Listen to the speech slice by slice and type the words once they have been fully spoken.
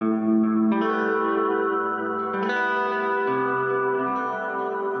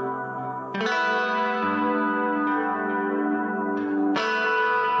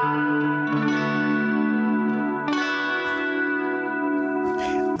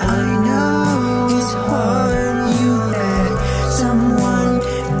I know it's hard. You had someone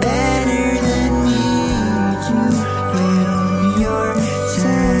better than me to fill your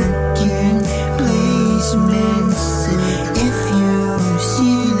second placements. If you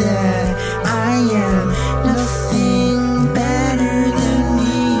see that I am nothing better than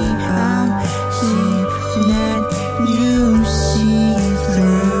me, I'll see that you see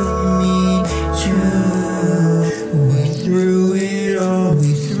through me too. We threw it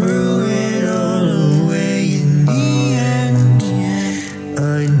all away in the end. I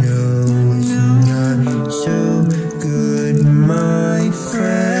know it's not so good, my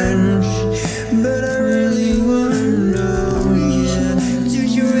friend, but I really wanna know, yeah, did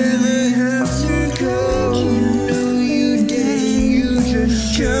you ever have to go? No, you didn't, you just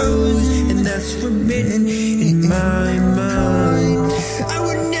chose, and that's forbidden in my mind. I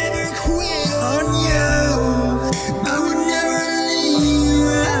would never quit on you. I would never leave you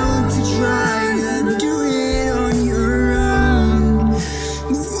out to try to do it on your own.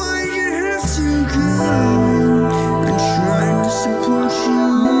 But why'd you have to go? I tried to support you.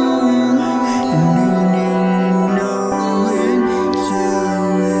 You didn't know it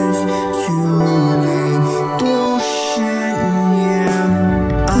till it's too late. Bullshit, yeah.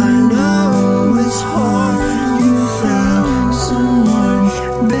 I know it's hard. You found someone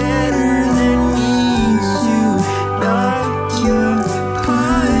better than me to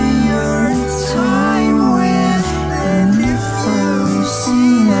occupy your time with. And if you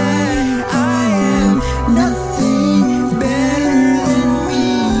see that I am nothing better than me,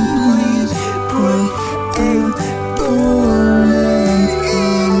 please put a bullet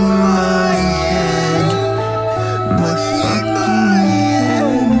in my head. My fucking head.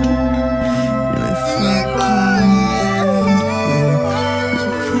 My fucking head.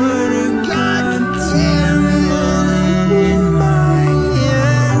 Put a goddamn bullet in my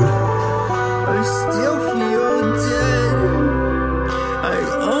head. I still feel dead. I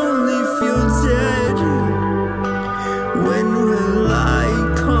only feel dead. When will I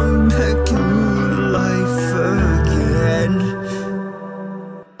come back to life again?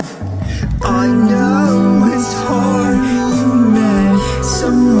 I know